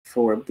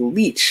for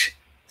Bleach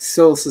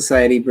Soul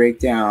Society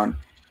Breakdown,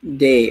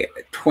 day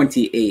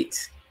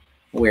 28,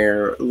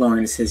 where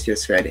Lawrence has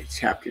just read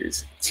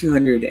chapters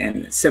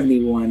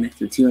 271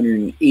 through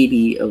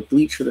 280 of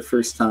Bleach for the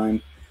first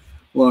time.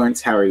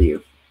 Lawrence, how are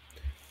you?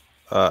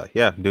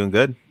 Yeah, doing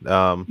good.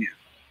 You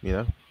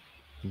know,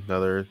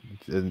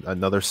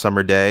 another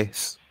summer day,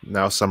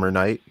 now summer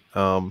night.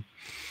 Yeah,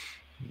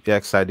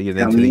 excited to get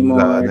Tell into me these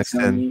more. next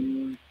Tell 10.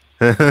 me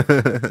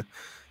more.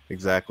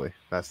 Exactly.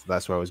 That's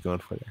what I was going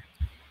for there.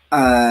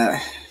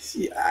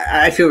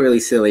 I feel really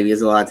silly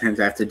because a lot of times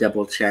I have to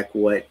double check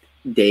what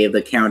day of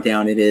the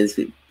countdown it is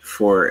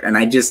before, and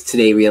I just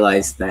today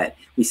realized that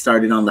we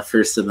started on the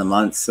first of the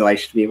month, so I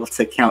should be able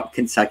to count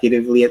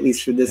consecutively at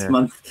least for this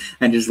month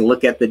and just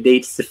look at the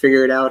dates to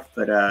figure it out.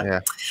 But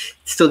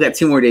still got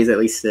 2 more days at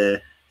least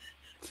to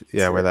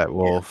where that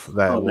will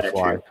fly.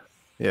 True.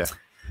 Yeah.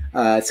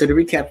 So to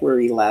recap where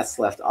we last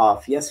left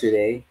off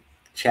yesterday,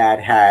 Chad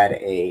had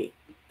a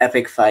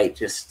epic fight,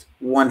 just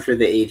one for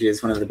the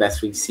ages, one of the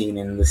best we've seen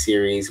in the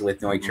series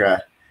with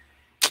Neutra.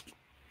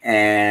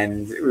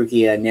 And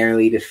Rukia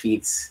narrowly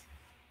defeats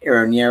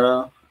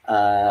Eroniero,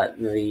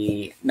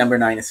 the number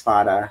 9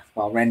 Espada,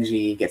 while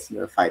Renji gets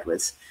into a fight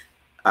with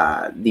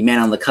the man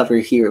on the cover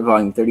here at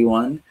Volume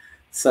 31,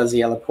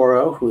 Saziela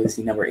Poro, who is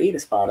the number 8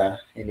 Espada,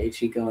 and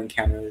Ichigo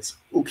encounters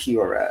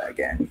Ukiura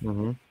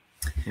again.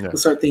 Yeah. We'll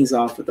start things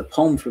off with a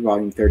poem for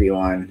Volume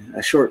 31,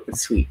 a short but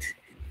sweet.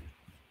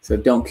 So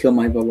Don't Kill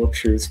My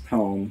Volupture's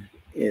poem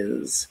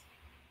is,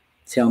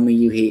 tell me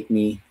you hate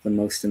me the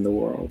most in the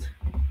world.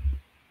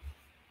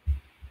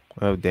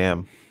 Oh,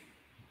 damn.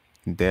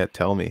 Dad,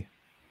 tell me.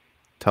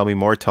 Tell me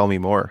more, tell me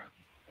more.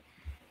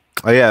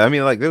 Oh, yeah, I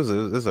mean, like, this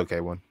is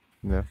okay one.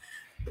 Yeah.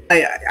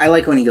 I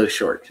like when he goes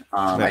short.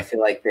 I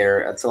feel like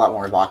it's a lot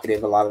more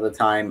evocative a lot of the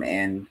time,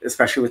 and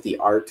especially with the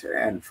art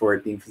and for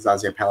it being for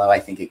Zazir Pello, I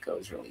think it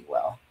goes really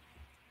well.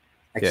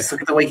 Like, just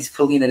look at the way he's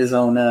pulling at his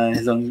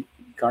own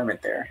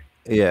garment there.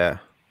 Yeah.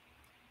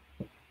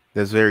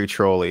 That's very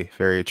trolly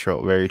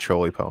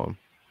poem.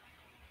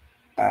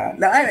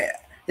 No, I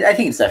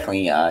think it's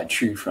definitely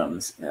true from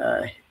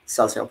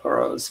Zazir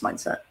Pello's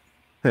mindset.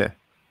 Yeah.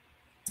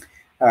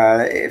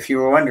 If you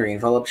were wondering,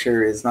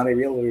 volupture is not a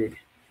real word.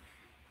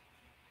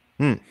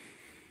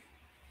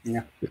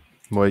 Yeah.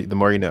 The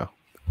more you know.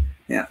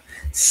 Yeah.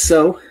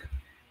 So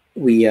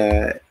we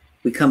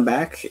come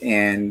back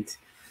and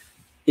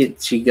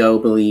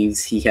Ichigo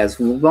believes he has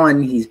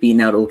won. He's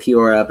beaten out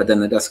Ulquiorra, but then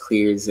the dust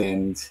clears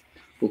and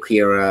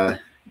Ulquiorra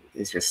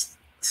is just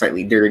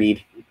slightly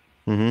dirtied.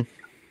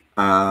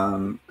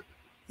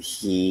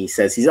 He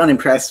says he's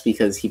unimpressed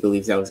because he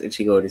believes that was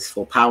Ichigo at his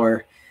full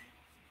power.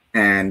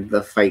 And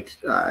the fight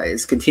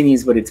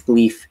continues, but it's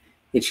belief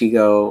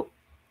Ichigo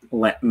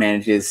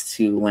manages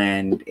to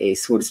land a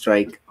sword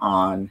strike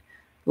on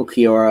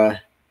Ulquiorra,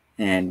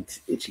 and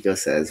Ichigo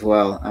says,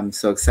 well, I'm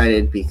so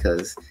excited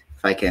because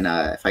if I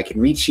can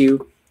reach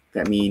you,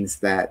 that means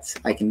that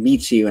I can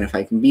beat you, and if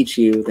I can beat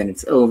you, then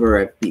it's over.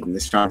 I've beaten the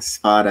strongest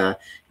Spada.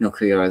 And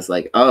Ulquiorra's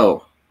like,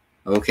 oh,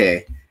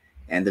 okay.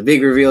 And the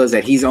big reveal is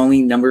that he's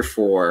only number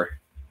 4.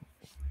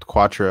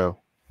 Quattro.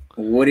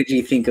 What did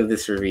you think of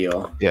this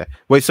reveal? Yeah.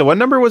 Wait, so what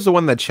number was the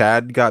one that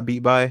Chad got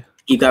beat by?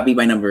 He got beat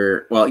by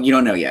well, you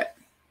don't know yet.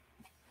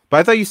 But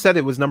I thought you said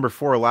it was number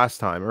 4 last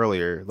time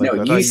earlier. Like,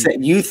 no,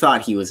 you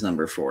thought he was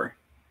number 4.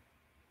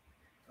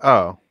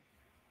 Oh,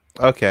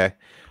 okay.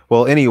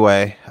 Well,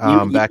 anyway,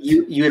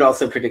 you had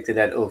also predicted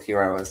that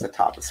Ulquiorra was the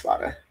top of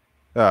Spada.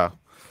 Oh,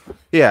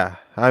 yeah.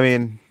 I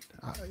mean,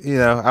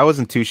 I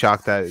wasn't too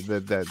shocked that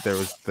there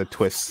was the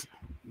twist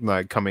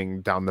like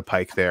coming down the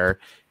pike there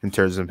in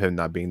terms of him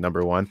not being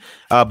number 1.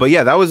 But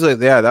yeah, that was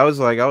I was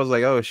like,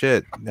 oh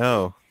shit,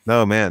 no,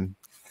 man,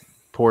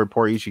 poor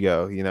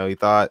Ichigo.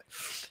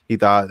 He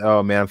thought,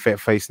 oh man, I'm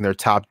facing their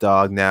top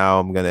dog now.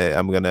 I'm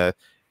gonna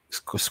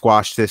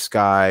squash this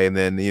guy, and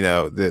then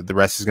the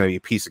rest is gonna be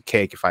a piece of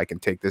cake if I can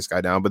take this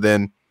guy down. But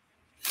then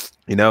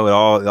it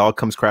all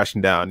comes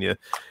crashing down. When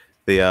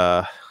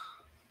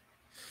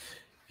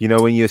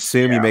you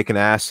assume you make an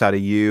ass out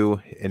of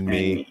you and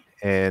me,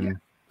 and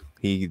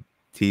he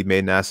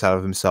made an ass out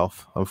of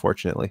himself,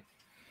 unfortunately.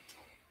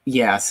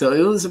 Yeah, so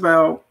it was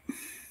about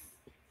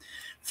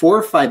 4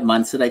 or 5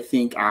 months that I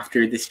think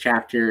after this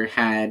chapter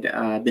had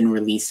been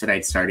released that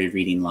I'd started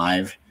reading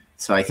live.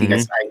 So I think I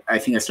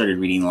started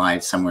reading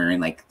live somewhere in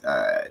like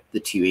the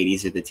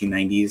 280s or the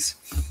 290s.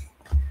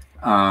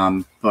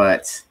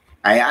 But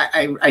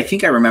I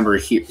think I remember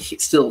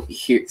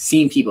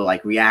seeing people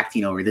like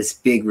reacting over this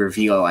big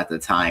reveal at the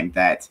time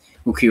that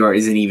Ulquiorra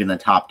isn't even the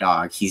top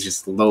dog; he's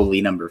just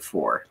lowly number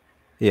 4.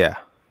 Yeah.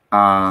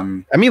 I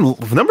mean,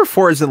 number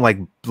 4 isn't like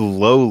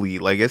lowly.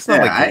 Like it's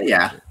not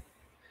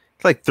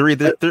It's like 3.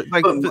 But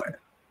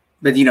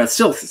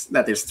still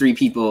that there's 3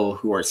 people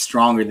who are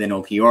stronger than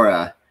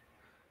Ulquiorra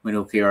when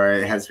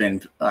Ulquiorra has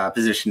been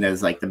positioned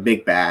as like the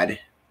big bad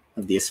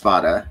of the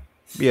Espada.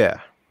 Yeah.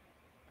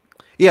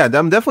 Yeah,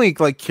 I'm definitely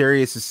like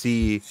curious to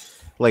see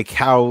like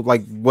how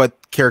what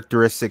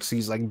characteristics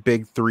these like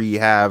big 3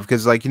 have,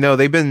 because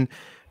they've been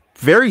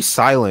very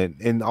silent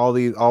in all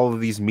of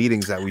these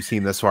meetings that we've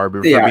seen thus far,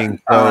 but for Yeah.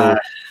 being so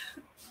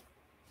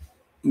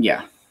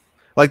Yeah.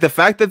 like the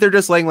fact that they're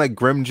just letting like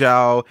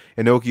Grimmjow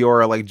and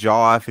Okiora like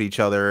jaw off at each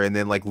other, and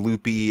then like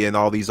Loopy and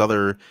all these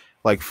other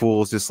like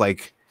fools just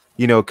like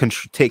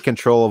take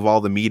control of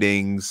all the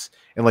meetings,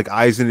 and like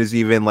Aizen is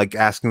even like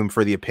asking them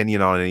for the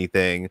opinion on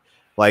anything.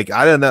 Like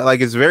I don't know,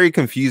 like it's very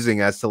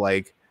confusing as to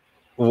like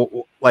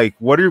like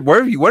what are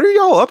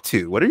y'all up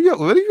to? What are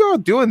y'all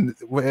doing?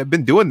 Have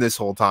been doing this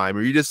whole time?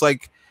 Are you just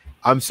like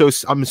I'm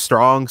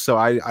strong, so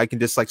I can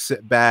just like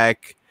sit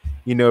back,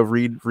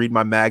 read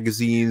my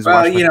magazines,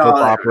 Well, watch my soap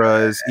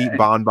operas, eat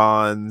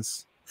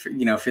bonbons.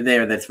 For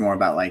there, that's more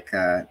about like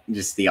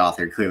just the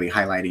author clearly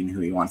highlighting who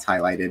he wants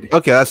highlighted.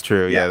 Okay, that's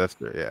true. Yeah, that's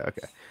true. Yeah,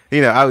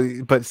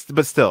 okay. But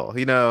still,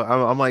 I'm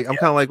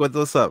kind of like,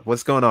 what's up?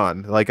 What's going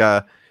on? Like,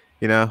 but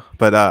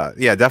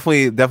yeah,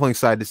 definitely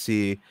excited to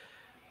see,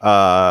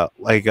 who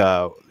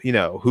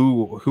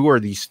are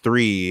these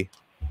three,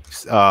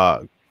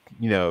 uh,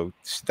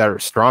 that are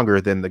stronger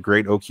than the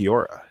great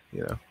Okiora,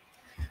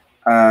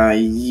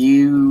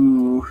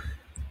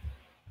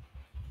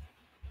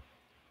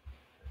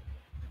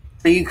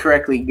 So you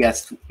correctly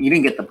guessed. You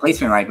didn't get the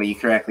placement right, but you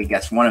correctly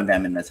guessed one of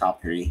them in the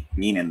top three.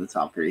 Nina in the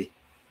top three.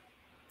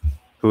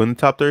 Who in the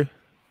top three?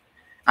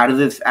 Out of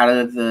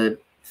the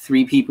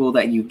three people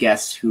that you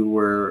guessed who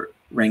were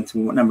ranked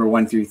number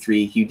 1 through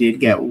 3, you did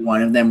get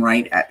one of them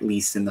right, at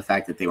least in the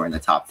fact that they were in the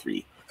top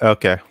 3.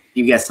 Okay.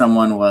 You guessed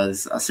someone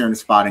was a certain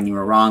spot and you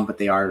were wrong, but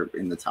they are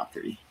in the top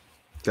 3.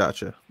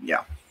 Gotcha.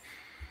 Yeah.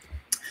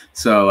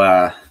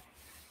 So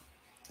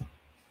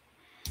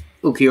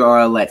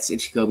Ukiura lets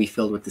Ichigo be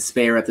filled with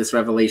despair at this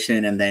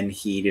revelation, and then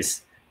he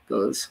just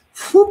goes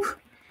whoop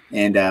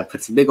and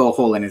puts a big old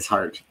hole in his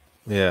heart.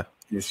 Yeah.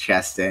 In his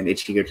chest, and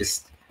Ichigo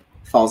just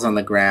falls on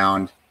the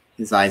ground.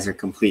 His eyes are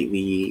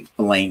completely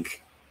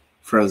blank,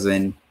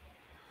 frozen,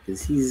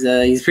 because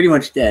he's pretty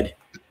much dead.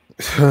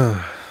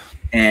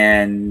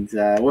 And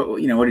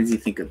what did you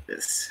think of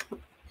this?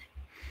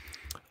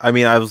 I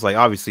mean, I was like,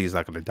 obviously he's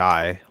not going to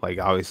die. Like,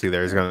 obviously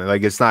there's going to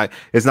like it's not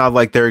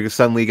like they're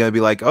suddenly going to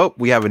be like, oh,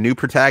 we have a new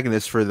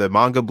protagonist for the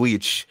manga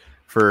Bleach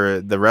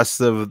for the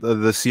rest of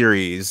the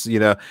series.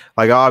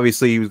 Like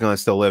obviously he was going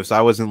to still live. So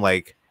I wasn't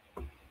like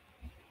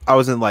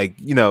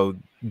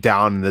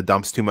down in the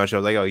dumps too much. I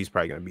was like, oh, he's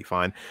probably going to be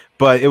fine.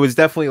 But it was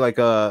definitely like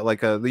a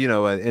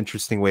an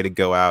interesting way to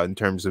go out in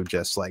terms of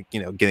just like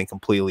getting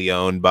completely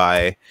owned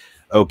by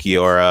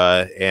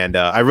Okiura. And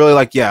I really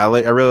like I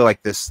really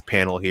like this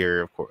panel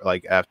here, of course,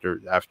 like after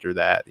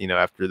that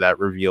after that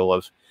reveal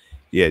of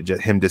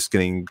him just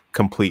getting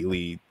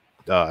completely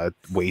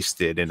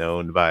wasted and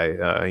owned by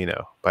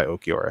by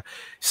Okiura.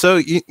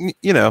 So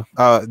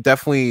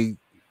definitely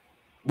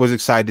was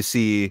excited to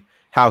see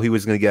how he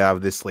was going to get out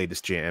of this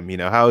latest jam.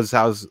 How's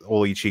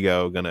old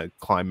Ichigo going to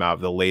climb out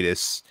of the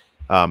latest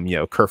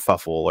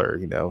kerfuffle or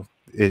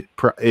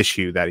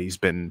issue that he's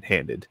been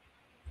handed.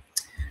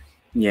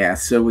 Yeah,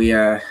 so we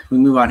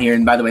move on here,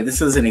 and by the way,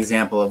 this is an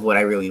example of what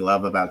I really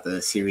love about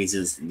the series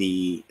as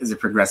it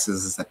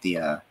progresses, is that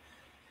the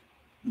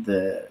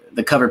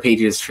cover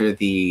pages for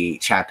the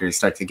chapters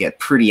start to get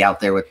pretty out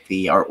there with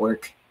the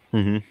artwork.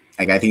 Mm-hmm.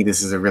 Like I think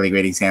this is a really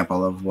great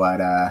example of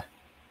what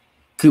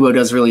Kubo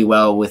does really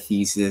well with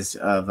uses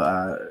of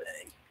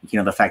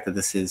the fact that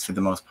this is for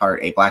the most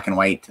part a black and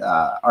white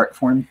art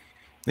form.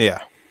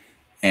 Yeah.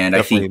 And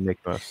definitely I think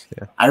make most.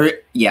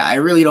 Yeah. I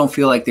really don't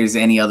feel like there's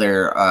any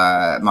other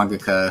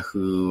mangaka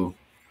who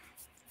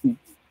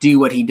do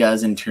what he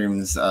does in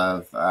terms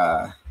of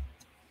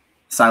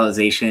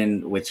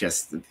stylization with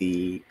just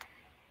the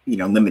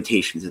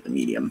limitations of the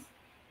medium.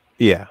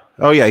 Yeah.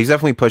 Oh yeah, he's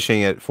definitely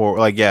pushing it for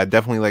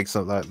definitely like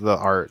some the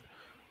art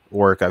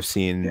work I've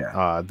seen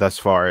thus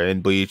far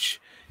in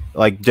Bleach,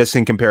 like just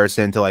in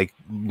comparison to like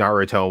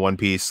Naruto and One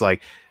Piece,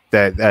 like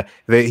that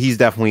he's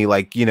definitely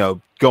like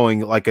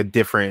going like a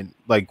different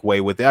like way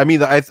with it. I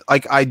mean,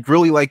 I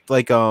really liked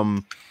like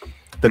the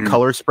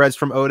color spreads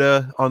from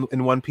Oda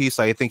in One Piece.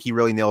 I think he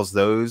really nails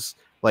those.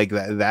 Like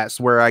that's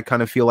where I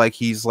kind of feel like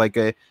he's like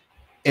a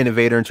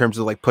innovator in terms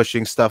of like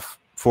pushing stuff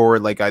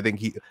forward. Like I think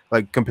he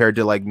like compared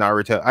to like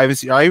Naruto, I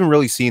haven't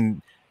really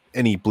seen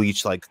any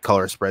Bleach like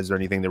color spreads or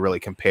anything to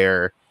really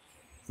compare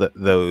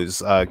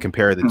those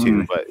compare the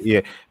two.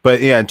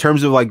 But yeah, in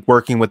terms of like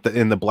working with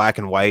in the black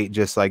and white,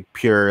 just like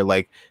pure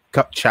like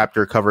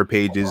chapter cover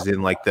pages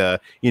in like the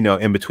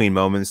in between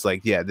moments,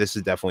 like this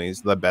is definitely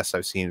the best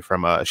I've seen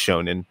from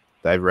shonen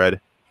that I've read.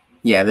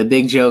 Yeah, the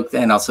big joke,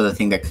 and also the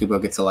thing that Kubo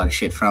gets a lot of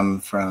shit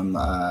from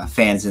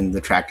fans and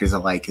detractors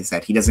alike, is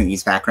that he doesn't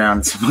use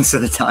backgrounds most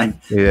of the time.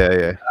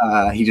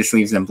 He just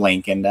leaves them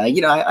blank, and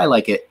I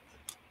like it.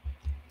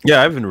 Yeah,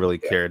 I haven't really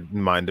cared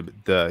mind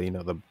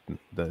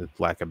the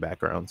lack of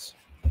backgrounds.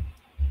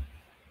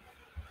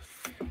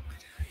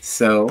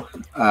 So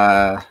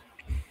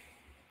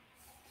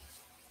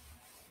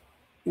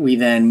we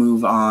then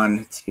move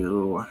on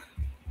to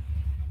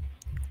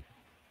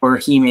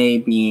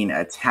Orihime being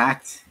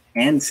attacked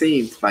and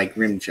saved by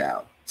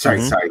Grimmjow.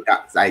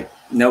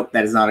 Nope,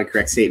 that is not a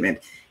correct statement.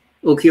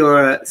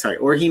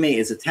 Orihime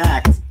is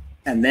attacked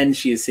and then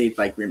she is saved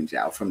by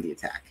Grimmjow from the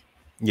attack.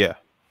 Yeah.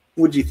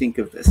 What'd you think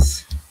of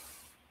this?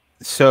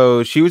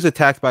 So she was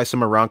attacked by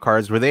some Iran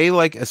cards. Were they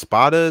like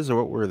espadas or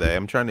what were they?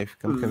 I'm trying to.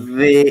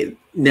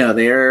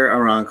 They're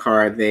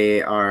Arankar.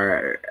 They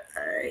are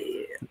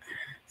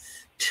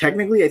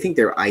technically, I think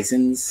they're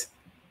Aizen's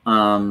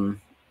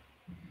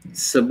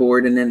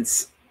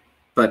subordinates,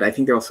 but I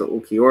think they're also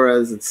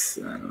Okiora's. It's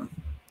I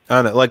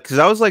don't know, like, because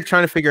I was like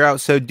trying to figure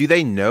out. So, do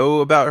they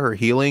know about her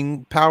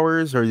healing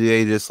powers, or do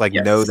they just like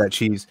know that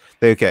she's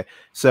okay?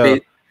 So,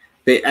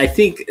 I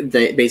think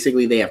that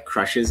basically they have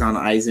crushes on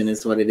Aizen,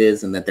 is what it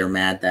is, and that they're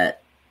mad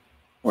that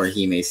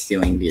Orihime's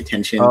stealing the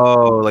attention.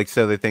 Oh, like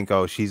so they think,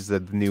 oh, she's the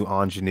new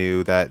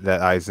ingenue that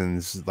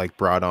Aizen's like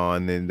brought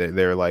on, and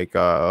they're like,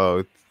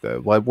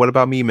 what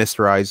about me,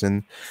 Mr.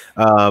 Aizen?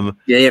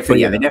 They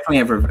definitely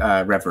have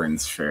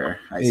reverence for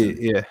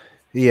Aizen.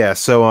 Yeah.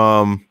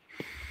 So,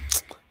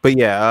 but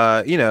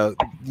yeah,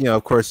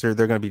 of course they're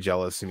gonna be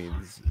jealous. I mean,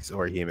 it's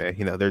Orihime,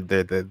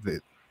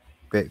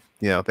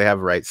 they have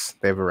rights.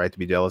 They have a right to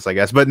be jealous, I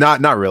guess, but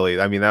not really.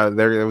 I mean,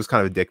 it was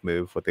kind of a dick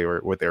move what they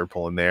were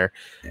pulling there.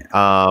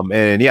 Yeah.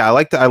 And yeah, I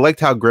liked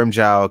how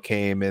Grimmjow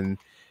came and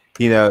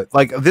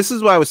like this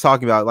is what I was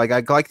talking about. Like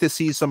I like to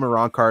see some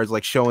Iran cards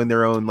like showing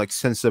their own like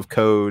sense of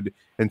code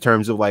in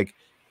terms of like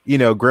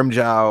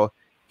Grimmjow.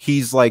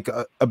 He's like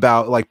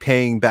about like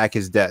paying back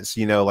his debts.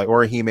 Like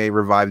Orihime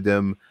revived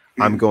him.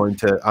 I'm going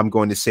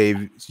to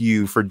save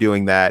you for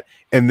doing that,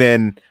 and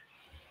then.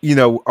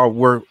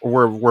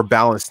 We're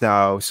balanced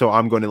now, so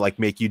I'm going to like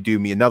make you do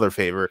me another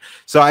favor.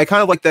 So I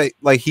kind of like that,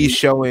 like he's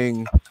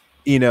showing,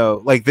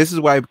 like this is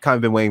what I've kind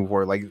of been waiting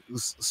for, like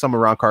some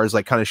Iran cards,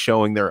 like kind of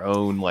showing their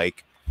own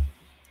like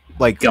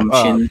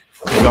gumption,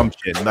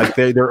 like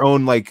their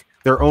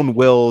own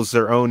wills,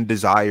 their own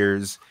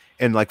desires,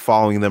 and like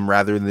following them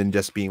rather than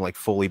just being like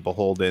fully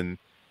beholden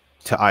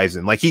to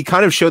Aizen. Like he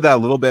kind of showed that a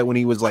little bit when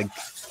he was like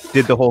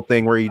did the whole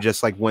thing where he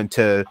just like went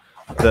to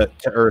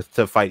Earth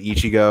to fight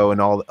Ichigo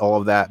and all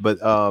of that, but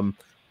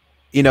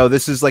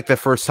this is like the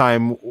first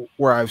time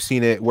where I've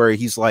seen it where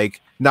he's like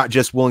not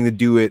just willing to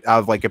do it out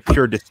of like a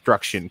pure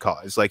destruction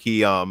cause. Like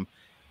he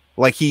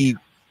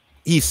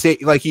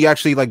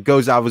actually like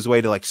goes out of his way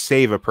to like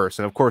save a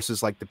person. Of course,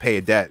 it's like to pay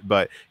a debt,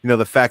 but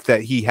the fact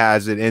that he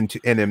has it in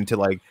him to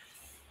like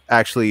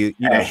actually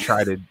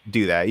try to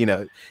do that.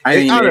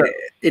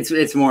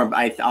 It's more.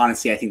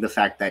 Honestly, I think the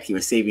fact that he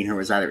was saving her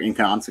was rather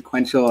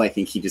inconsequential. I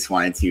think he just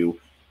wanted to.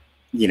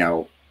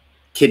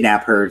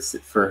 Kidnap her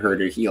for her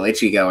to heal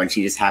Ichigo, and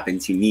she just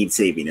happened to need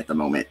saving at the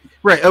moment.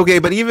 Right. Okay.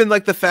 But even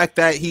like the fact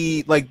that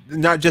he like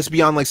not just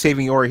beyond like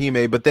saving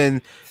Orihime, but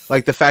then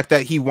like the fact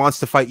that he wants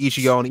to fight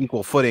Ichigo on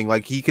equal footing,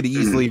 like he could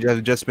easily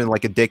have just been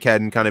like a dickhead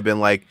and kind of been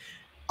like,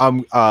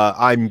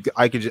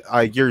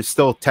 you're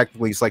still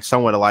technically like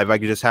somewhat alive. I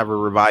could just have her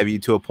revive you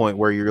to a point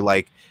where you're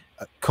like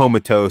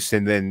comatose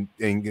and then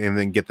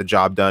get the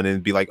job done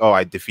and be like, oh,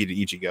 I defeated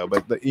Ichigo.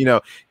 But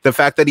the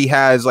fact that he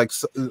has like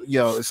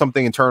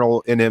something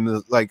internal in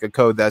him, like a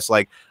code that's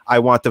like, I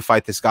want to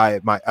fight this guy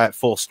at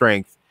full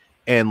strength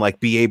and like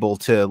be able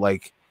to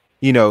like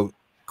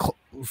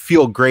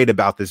feel great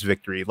about this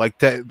victory, like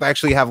to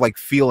actually have like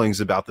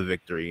feelings about the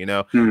victory.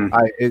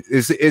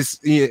 It's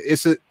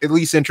at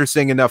least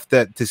interesting enough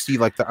that to see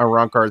like the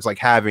Iran cards like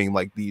having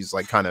like these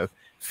like kind of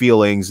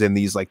feelings and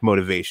these like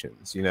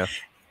motivations.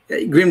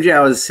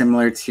 Grimmjow is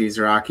similar to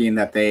Zaraki in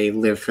that they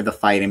live for the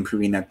fight and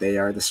proving that they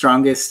are the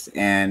strongest,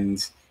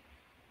 and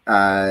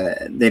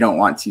they don't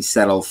want to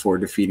settle for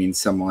defeating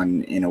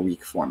someone in a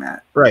weak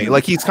format. Right,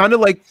 like he's kind of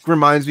like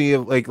reminds me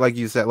of like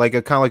you said, like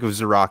a kind of like with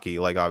Zaraki,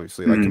 like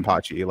obviously like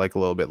Kenpachi, like a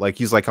little bit, like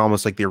he's like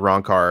almost like the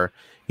Arankar,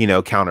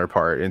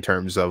 counterpart in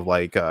terms of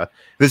like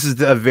this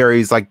is a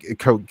very like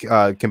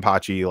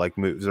Kenpachi like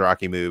move,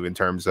 Zaraki move in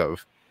terms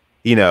of.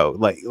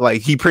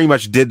 Like he pretty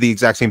much did the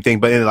exact same thing,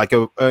 but in like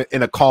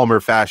in a calmer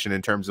fashion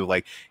in terms of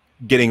like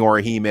getting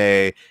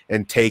Orihime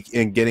and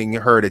getting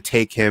her to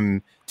take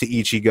him to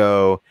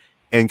Ichigo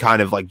and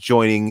kind of like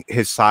joining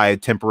his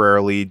side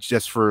temporarily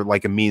just for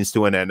like a means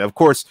to an end. Of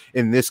course,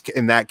 in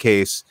that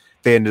case,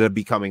 they ended up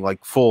becoming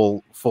like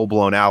full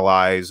blown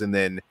allies, and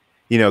then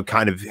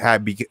kind of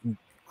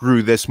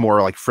grew this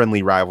more like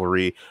friendly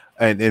rivalry.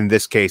 And in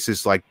this case,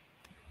 it's like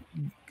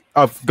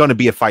going to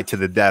be a fight to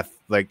the death.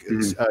 Like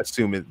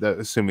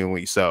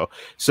assumingly so.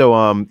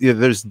 So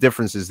there's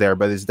differences there,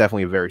 but it's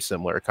definitely a very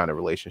similar kind of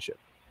relationship.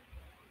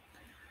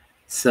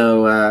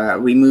 So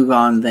we move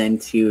on then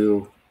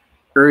to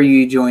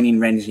Uryu joining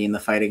Renji in the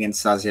fight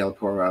against Sazil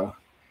Poro.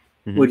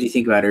 What do you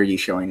think about Uryu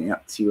showing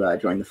up to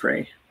join the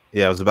fray?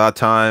 Yeah, it was about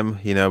time.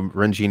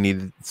 Renji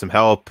needed some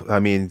help. I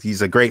mean,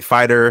 he's a great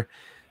fighter,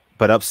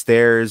 but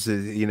upstairs,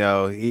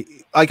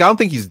 I don't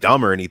think he's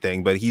dumb or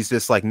anything, but he's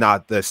just like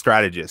not the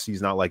strategist.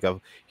 He's not like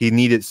he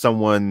needed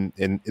someone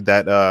in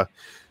that.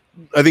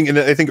 I think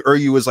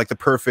Uryu was like the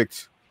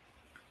perfect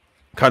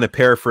kind of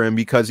pair for him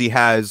because he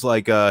has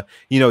like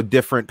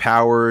different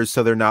powers,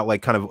 so they're not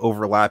like kind of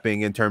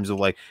overlapping in terms of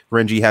like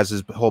Renji has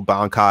his whole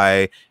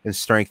Bankai and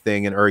strength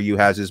thing, and Uryu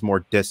has his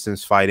more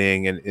distance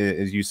fighting and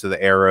his use of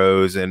the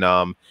arrows and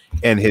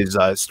his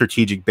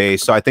strategic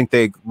base. So I think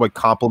they would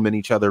complement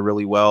each other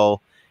really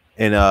well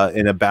in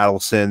a battle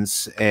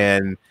sense.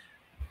 And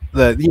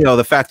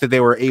the fact that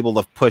they were able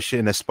to push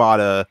in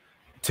Espada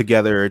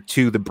together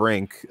to the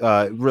brink,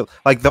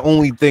 like the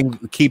only thing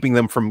keeping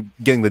them from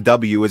getting the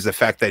W is the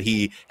fact that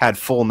he had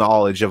full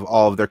knowledge of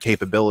all of their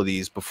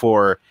capabilities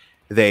before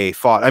they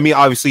fought. I mean,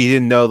 obviously he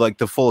didn't know like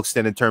the full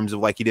extent in terms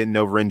of like he didn't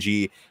know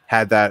Renji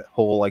had that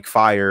whole like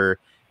fire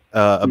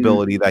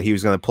ability that he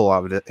was going to pull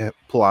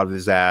out of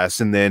his ass,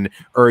 and then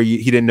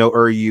he didn't know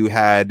Uryu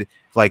had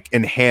like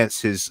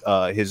enhance his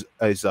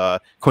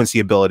Quincy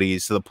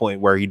abilities to the point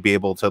where he'd be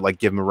able to like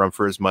give him a run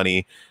for his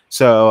money.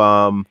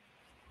 So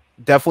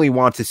definitely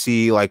want to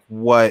see like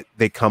what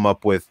they come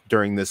up with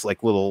during this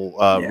like little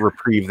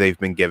reprieve they've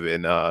been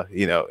given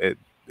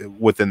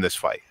within this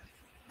fight.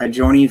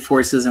 Joining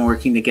forces and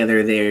working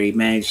together, they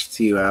managed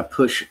to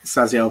push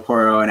Sazio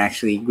and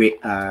actually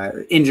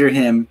injure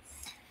him,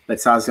 but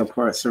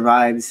Sazio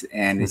survives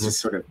and is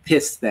just sort of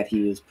pissed that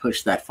he was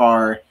pushed that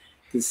far.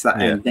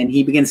 And then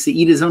he begins to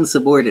eat his own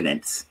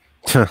subordinates.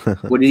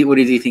 What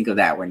did you think of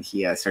that when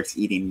he starts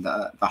eating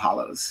the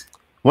hollows?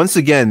 Once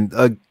again,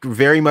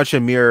 very much a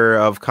mirror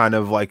of kind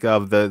of like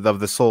of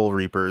the Soul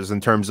Reapers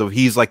in terms of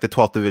he's like the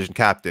 12th Division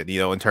captain,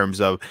 in terms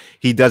of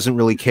he doesn't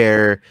really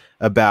care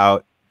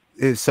about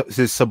his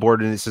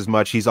subordinates as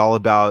much. He's all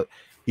about,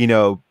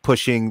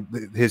 pushing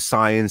his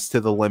science to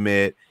the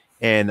limit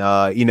and,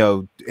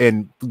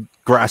 and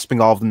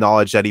grasping all of the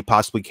knowledge that he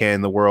possibly can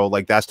in the world.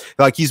 Like that's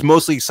like he's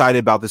mostly excited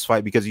about this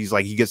fight because he's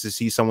like he gets to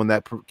see someone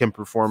that can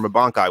perform a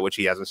Bankai, which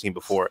he hasn't seen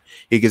before.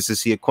 He gets to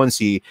see a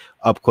Quincy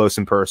up close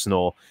and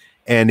personal.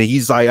 And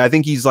he's like, I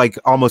think he's like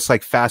almost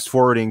like fast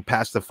forwarding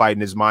past the fight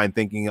in his mind,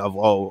 thinking of,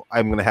 oh,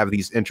 I'm going to have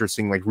these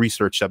interesting like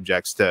research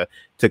subjects to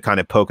kind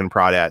of poke and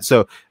prod at.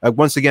 So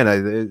once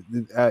again,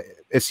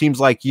 it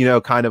seems like,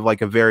 kind of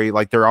like a very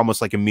like they're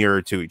almost like a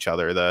mirror to each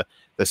other, the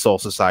Soul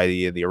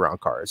Society and the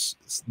Arancars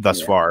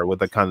thus far with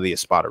the kind of the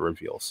Espada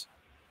reveals.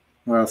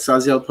 Well,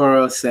 Sazio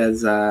Poro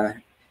says,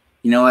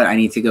 you know what? I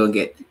need to go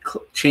get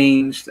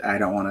changed. I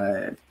don't want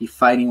to be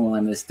fighting while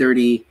I'm this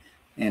dirty.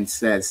 And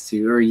says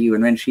to Uryu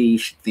and Renshi,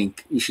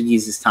 you should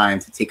use this time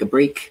to take a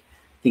break,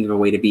 think of a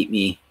way to beat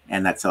me,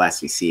 and that's the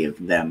last we see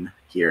of them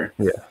here.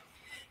 Yeah.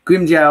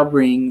 Grimmjow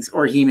brings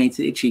Orihime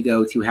to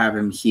Ichigo to have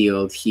him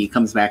healed. He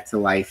comes back to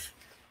life,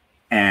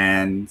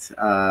 and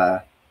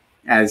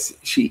as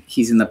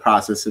he's in the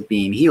process of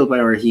being healed by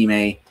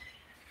Orihime,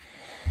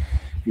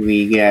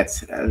 we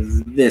get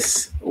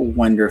this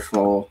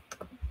wonderful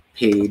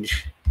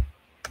page.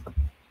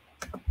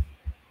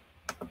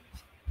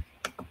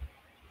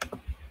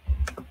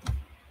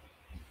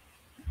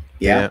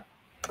 Yeah.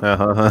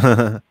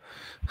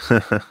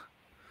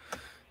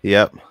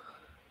 Yep.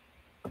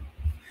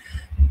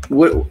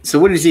 What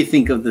did you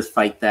think of this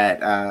fight that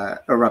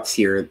erupts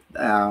here?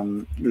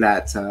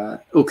 That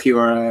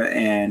Ulquiorra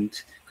and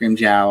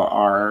Grimmjow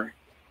are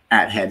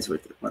at heads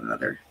with one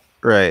another.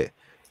 Right.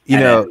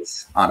 At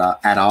odds. Yeah,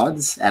 at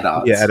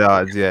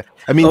odds. Yeah.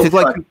 I mean,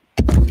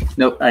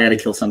 nope. I gotta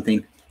kill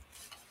something.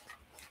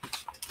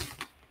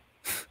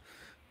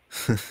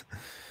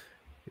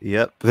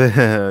 Yep.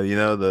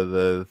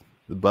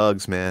 The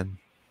bugs, man.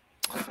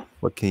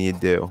 What can you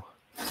do?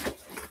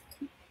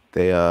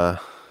 They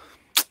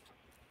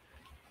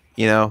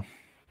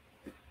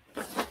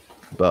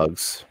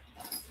bugs.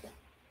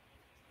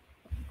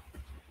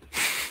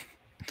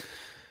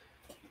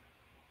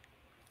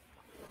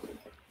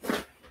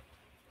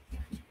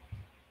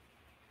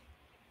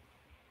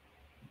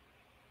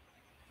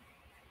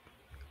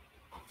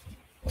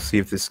 See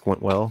if this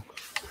went well.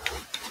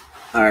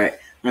 All right,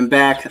 I'm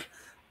back.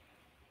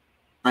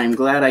 I'm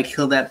glad I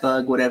killed that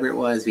bug, whatever it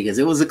was, because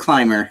it was a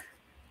climber,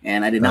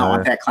 and I did not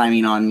want that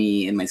climbing on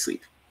me in my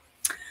sleep.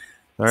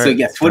 So,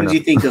 yes, what did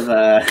you think of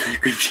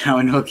Grimmjow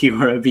and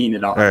Ulquiorra being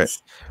at odds? All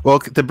right. Well,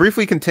 to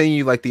briefly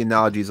continue, like, the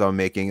analogies I'm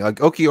making, like,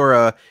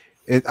 Ulquiorra,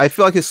 I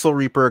feel like his Soul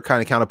Reaper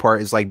kind of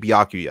counterpart is, like,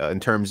 Byakuya in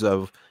terms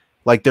of,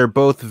 like, they're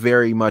both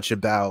very much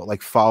about,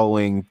 like,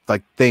 following,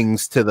 like,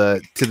 things to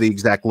the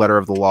exact letter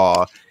of the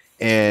law.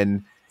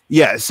 And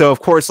yeah, so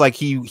of course, like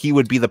he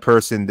would be the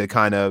person to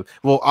kind of,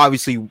 well,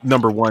 obviously,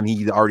 number one,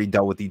 he already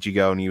dealt with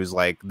Ichigo, and he was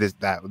like,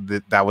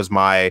 that was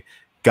my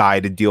guy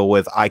to deal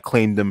with. I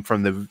claimed him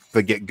from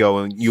the get go,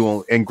 and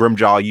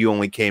Grimmjow, you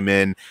only came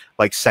in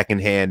like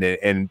secondhand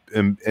and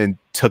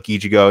took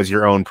Ichigo as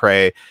your own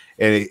prey.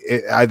 And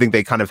I think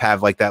they kind of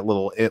have like that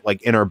little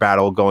like inner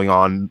battle going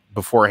on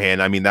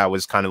beforehand. I mean, that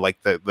was kind of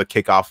like the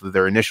kickoff of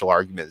their initial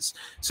arguments.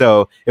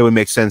 So it would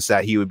make sense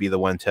that he would be the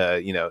one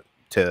to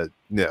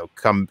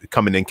come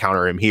and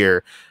encounter him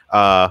here.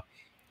 I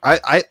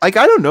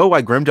don't know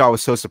why Grimmjow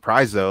was so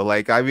surprised though.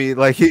 Like, I mean,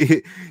 like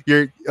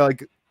you're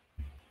like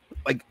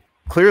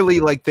clearly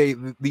like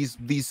these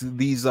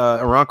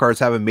Arancars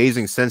have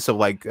amazing sense of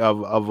like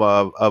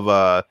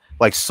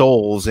like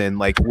souls and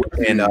like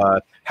and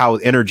how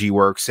energy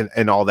works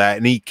and all that.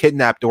 And he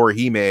kidnapped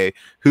Orihime,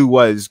 who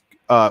was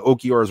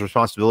Okiura's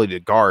responsibility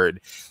to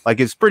guard. Like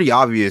it's pretty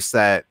obvious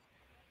that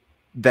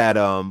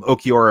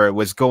Okiura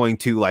was going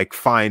to like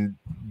find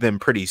them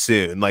pretty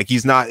soon. Like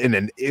he's not in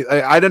an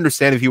I'd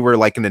understand if he were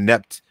like an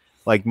inept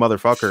like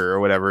motherfucker or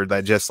whatever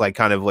that just like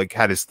kind of like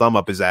had his thumb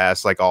up his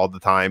ass like all the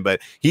time, but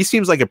he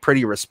seems like a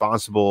pretty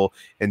responsible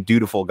and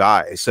dutiful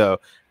guy. So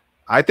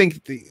I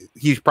think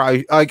he's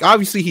probably like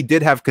obviously he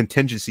did have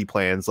contingency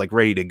plans like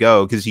ready to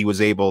go because he was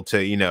able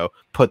to, you know,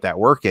 put that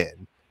work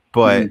in.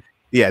 But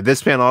yeah,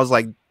 this panel I was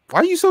like, why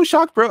are you so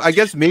shocked, bro? I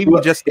guess maybe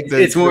just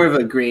it's more of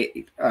a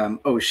great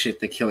oh shit,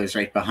 the killer's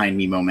right behind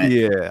me moment.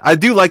 Yeah, I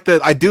do like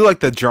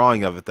the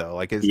drawing of it though.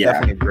 Like it's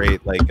definitely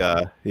great. Like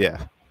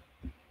yeah.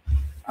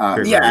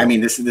 I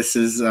mean this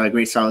is a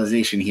great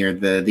stylization here.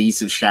 The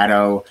use of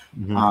shadow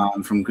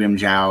from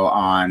Grimmjow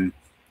on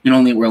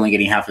we're only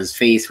getting half his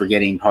face, we're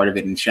getting part of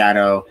it in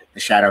shadow. The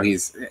shadow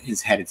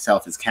his head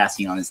itself is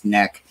casting on his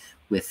neck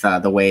with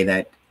the way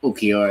that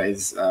Okiura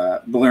is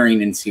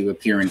blurring into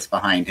appearance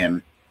behind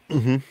him.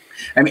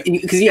 I mean,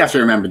 because you have to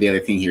remember the other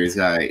thing here is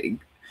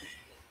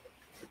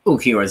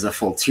Okiura is a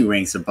full 2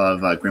 ranks above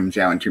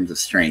Grimmjow in terms of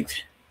strength.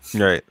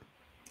 Right.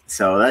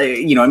 So,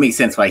 it makes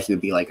sense why he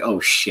would be like, oh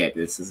shit,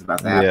 this is about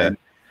to happen.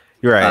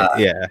 Yeah. You're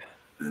right,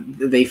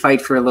 They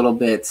fight for a little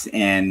bit,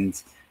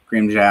 and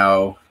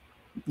Grimmjow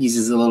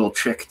uses a little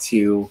trick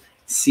to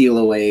seal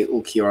away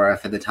Okiura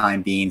for the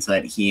time being so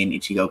that he and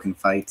Ichigo can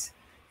fight.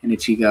 And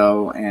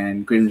Ichigo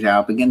and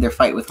Grimmjow begin their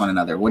fight with one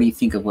another. What do you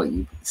think of what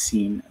you've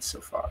seen so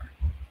far?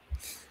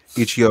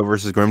 Ichigo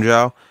versus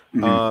Grimmjow.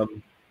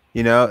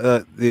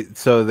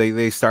 So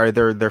they started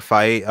their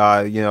fight.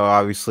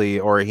 Obviously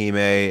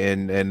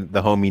Orihime and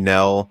the homie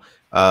Nell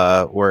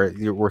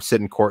we're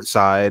sitting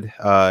courtside.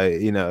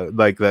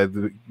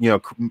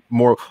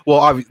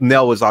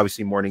 Nell was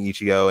obviously mourning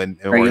Ichigo and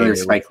regular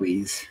Spike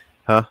Lee's.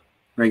 Huh?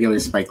 Regular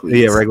Spike Lee's.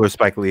 Yeah, regular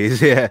Spike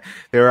Lee's. Yeah,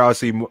 they were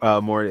obviously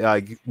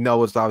Nell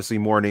was obviously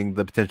mourning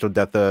the potential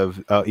death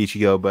of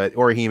Ichigo, but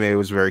Orihime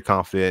was very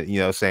confident,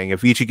 saying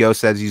if Ichigo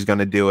says he's going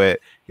to do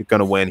it, he's going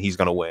to win. He's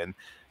going to win.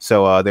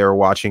 So they were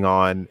watching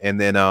on,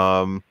 and then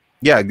Grimmjow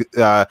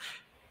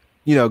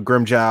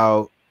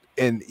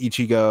and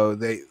Ichigo.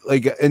 They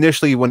like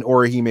initially when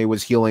Orihime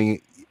was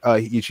healing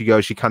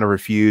Ichigo, she kind of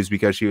refused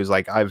because she was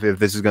like, if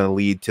this is going to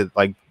lead to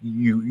like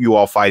you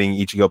all fighting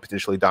Ichigo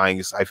potentially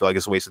dying, I feel like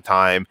it's a waste of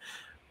time.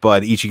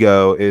 But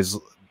Ichigo is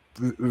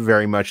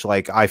very much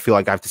like, I feel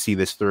like I have to see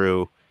this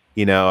through.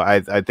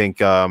 I think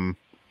kind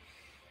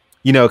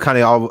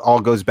of all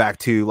goes back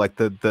to like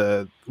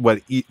the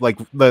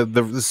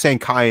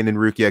Sankaien and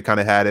Rukia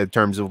kind of had in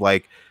terms of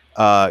like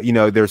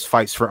there's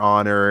fights for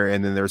honor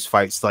and then there's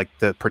fights like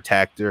to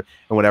protect and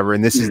whatever.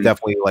 And this is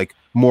definitely like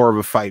more of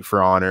a fight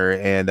for honor.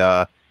 And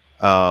I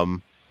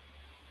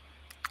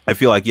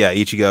feel like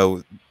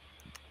Ichigo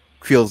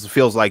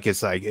feels like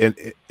it's like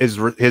his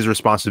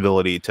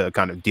responsibility to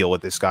kind of deal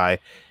with this guy,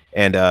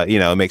 and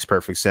it makes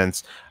perfect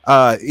sense.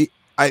 I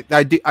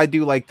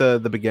do like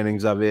the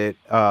beginnings of it.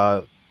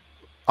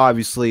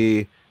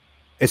 Obviously,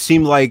 it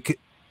seemed like,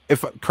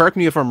 correct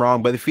me if I'm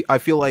wrong, but I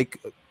feel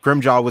like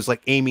Grimmjow was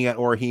like aiming at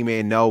Orihime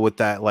and Nell with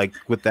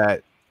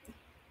that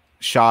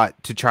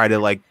shot to try to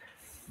like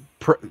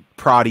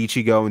prod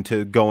Ichigo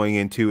into going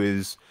into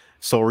his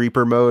Soul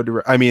Reaper mode.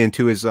 I mean,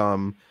 into his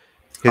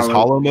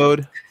hollow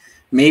mode.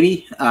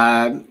 Maybe.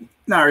 Not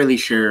really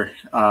sure.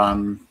 I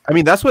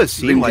mean, that's what it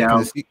seemed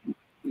Grimmjow, like.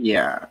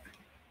 Yeah.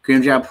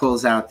 Grimmjow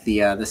pulls out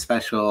the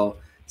special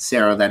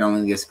Sero that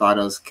only the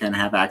Espados can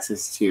have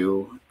access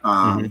to.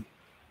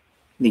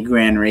 The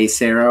Grand Ray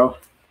Sero.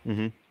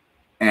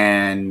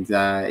 And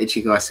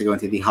Ichigo has to go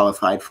into the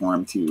hollified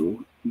form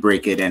to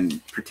break it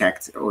and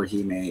protect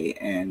Orihime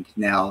and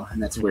Nell.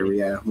 And that's where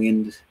we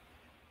end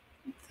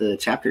the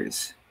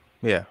chapters.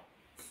 Yeah.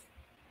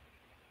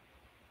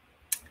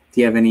 Do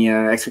you have any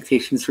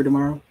expectations for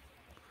tomorrow?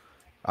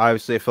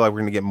 Obviously, I feel like we're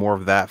going to get more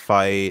of that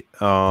fight.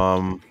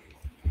 I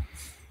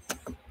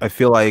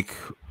feel like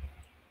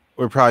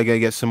we're probably going to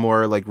get some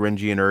more like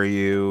Renji and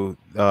Uryu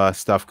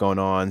stuff going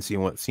on,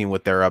 seeing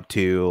what they're up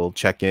to,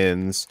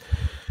 check-ins.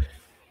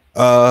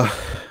 Maybe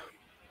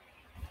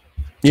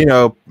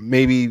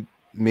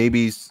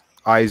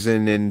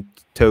Aizen and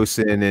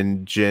Tosin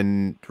and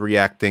Jin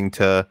reacting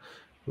to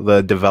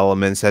the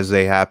developments as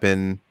they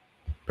happen.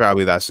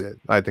 Probably that's it.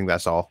 I think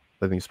that's all.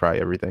 I think it's probably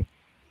everything.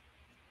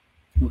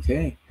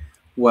 Okay.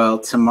 Well,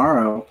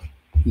 tomorrow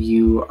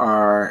you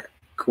are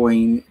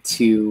going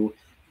to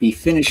be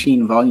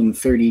finishing volume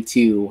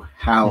 32,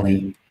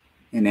 Howling,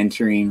 and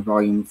entering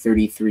volume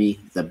 33,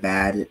 The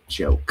Bad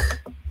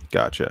Joke.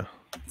 Gotcha.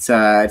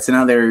 It's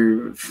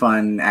another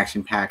fun,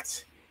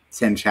 action-packed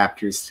 10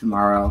 chapters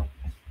tomorrow.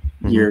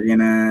 You're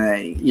gonna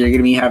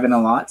be having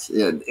a lot.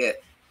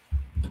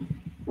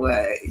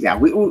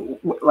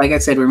 Like I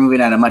said, we're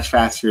moving at a much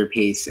faster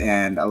pace,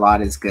 and a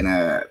lot is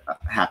gonna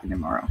happen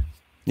tomorrow.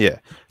 Yeah.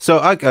 So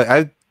I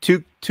have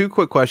two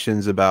quick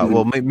questions about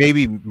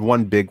maybe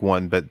one big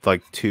one, but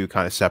like two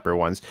kind of separate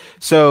ones.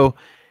 So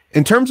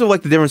in terms of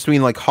like the difference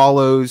between like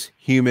hollows,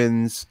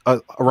 humans,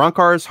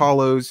 Arankars,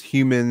 hollows,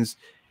 humans,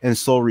 and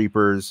soul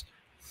reapers,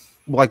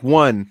 like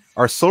one,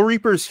 are soul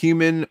reapers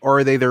human or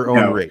are they their own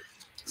No, race?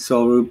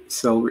 Soul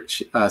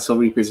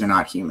Reapers are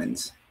not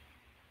humans.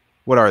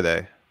 What are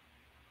they?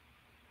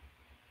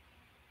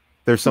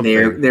 There's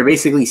They're something. they're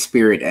basically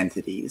spirit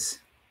entities.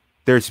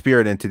 They're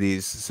spirit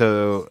entities.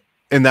 So,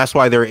 and that's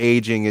why their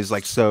aging is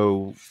like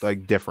so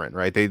like different,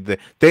 right? They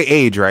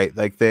age, right?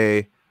 Like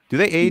they do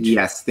they age?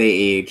 Yes, they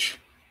age.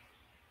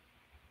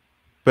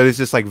 But it's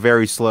just like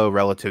very slow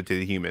relative to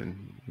the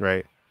human,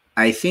 right?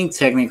 I think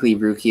technically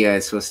Rukia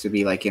is supposed to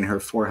be like in her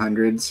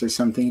 400s or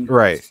something.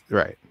 Right,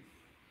 right.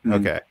 Mm.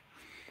 Okay.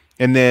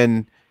 And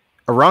then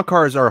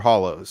Arankars are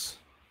hollows.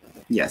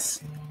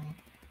 Yes.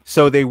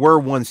 So they were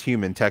once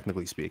human,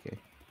 technically speaking.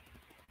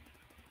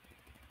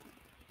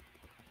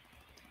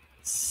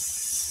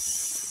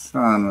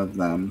 Some of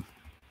them.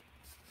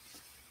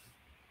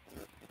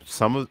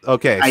 Some of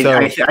okay, so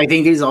I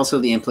think there's also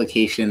the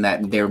implication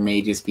that there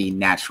may just be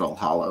natural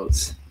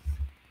hollows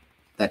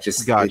that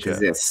just gotcha.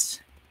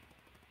 exist.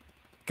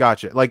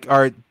 Gotcha. Like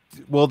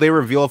will they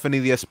reveal if any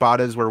of the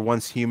Espadas were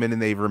once human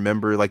and they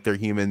remember like their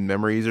human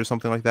memories or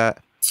something like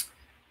that?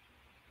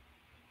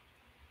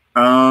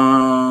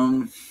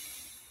 Um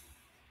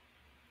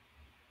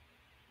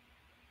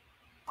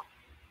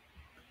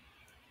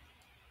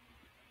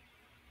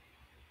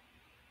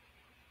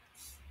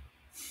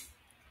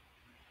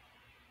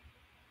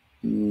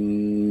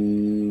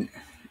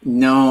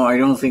No, I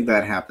don't think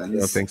that I don't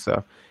happens. think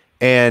so.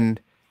 And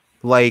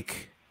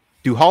like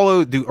do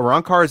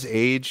Arankars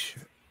age?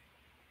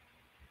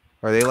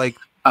 Are they like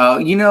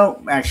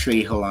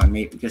Actually, hold on.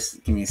 Maybe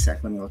just give me a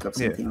sec. Let me look up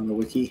yeah. something on the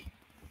wiki.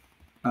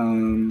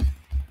 Um,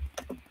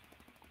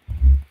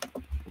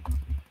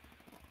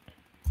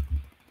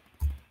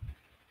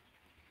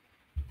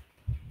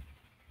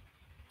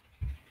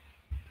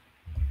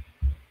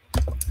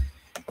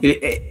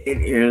 it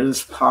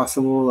is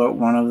possible that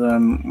one of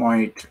them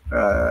might.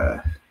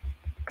 Let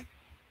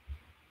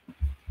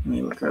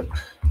me look up.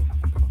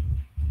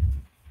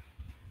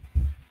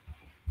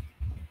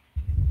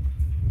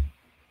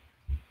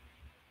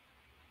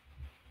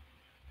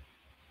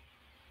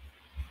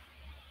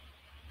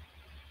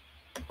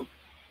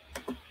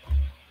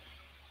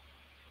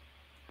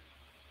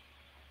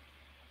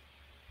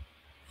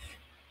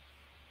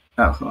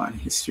 Oh, hold on.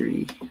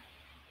 History.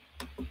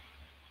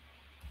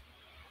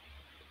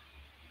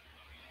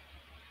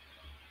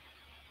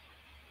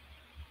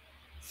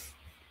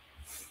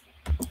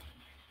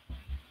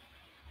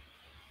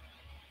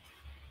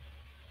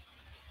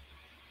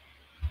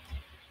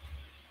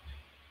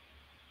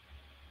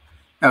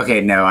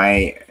 Okay, no,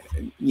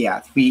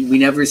 we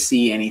never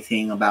see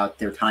anything about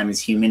their time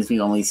as humans. We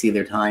only see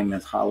their time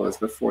as hollows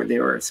before they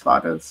were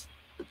Espadas.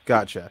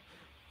 Gotcha.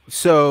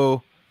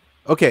 So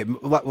okay,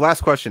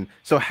 last question.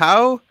 So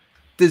how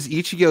does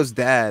Ichigo's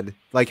dad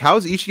how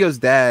is Ichigo's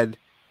dad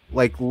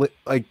like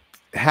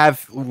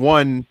have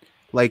one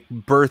like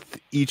birth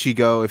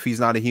Ichigo if he's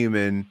not a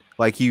human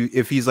like he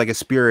if he's like a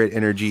spirit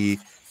energy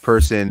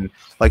person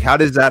like how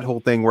does that whole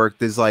thing work?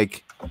 Does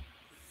like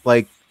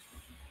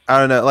I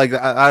don't know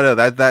I don't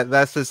know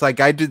that's just like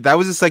I did that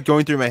was just like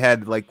going through my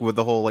head like with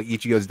the whole like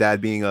Ichigo's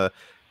dad being a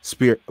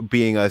spirit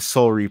being a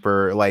soul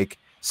reaper like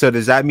so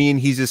does that mean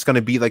he's just going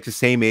to be like the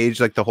same age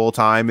like the whole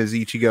time as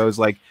Ichigo's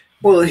like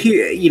Well, if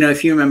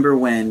you remember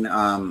when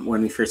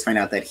we first find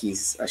out that he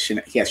has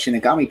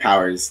Shinigami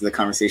powers, the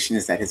conversation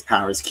is that his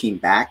powers came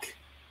back.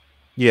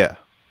 yeah.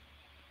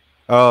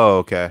 Oh,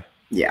 okay.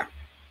 Yeah.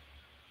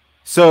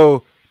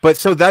 So, but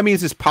so that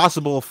means it's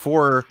possible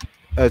for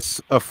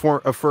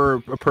for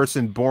a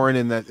person born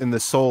in that in the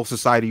soul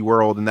society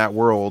world in that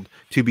world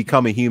to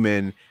become a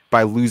human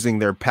by losing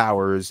their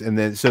powers, and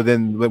then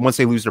once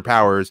they lose their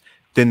powers,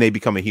 then they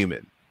become a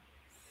human.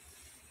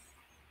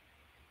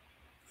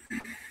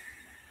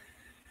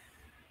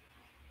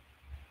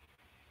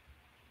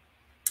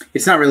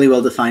 It's not really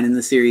well defined in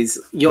the series.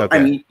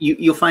 Okay.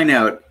 You'll find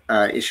out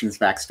Ishin's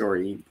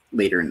backstory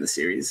later in the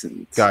series,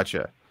 and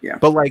Gotcha. yeah.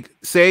 But like,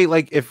 say,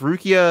 like, if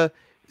Rukia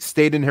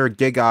stayed in her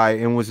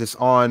Gigai and was just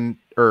on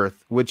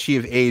Earth, would she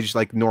have aged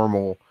like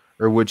normal,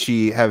 or would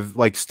she have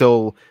like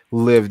still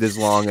lived as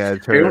long as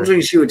I don't her?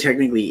 think she would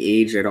technically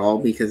age at all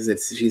because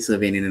she's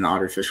living in an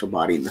artificial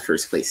body in the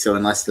first place. So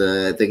unless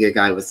the good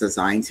guy was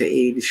designed to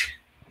age,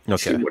 she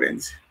Okay.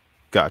 wouldn't.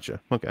 Gotcha.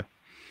 Okay.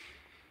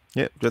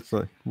 Yeah, that's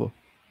like well.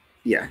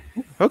 Yeah.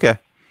 Okay.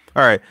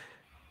 All right.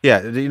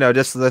 Yeah,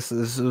 just this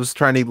was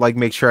trying to like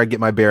make sure I get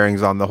my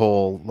bearings on the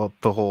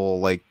whole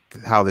like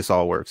how this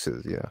all works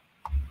is yeah.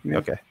 Yeah.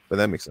 Okay, but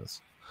that makes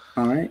sense.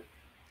 All right.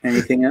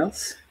 Anything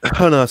else?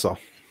 Oh no, that's all.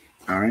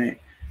 All right.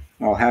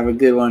 Well, have a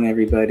good one,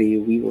 everybody.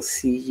 We will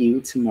see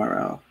you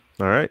tomorrow.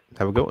 All right,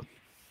 have a good one.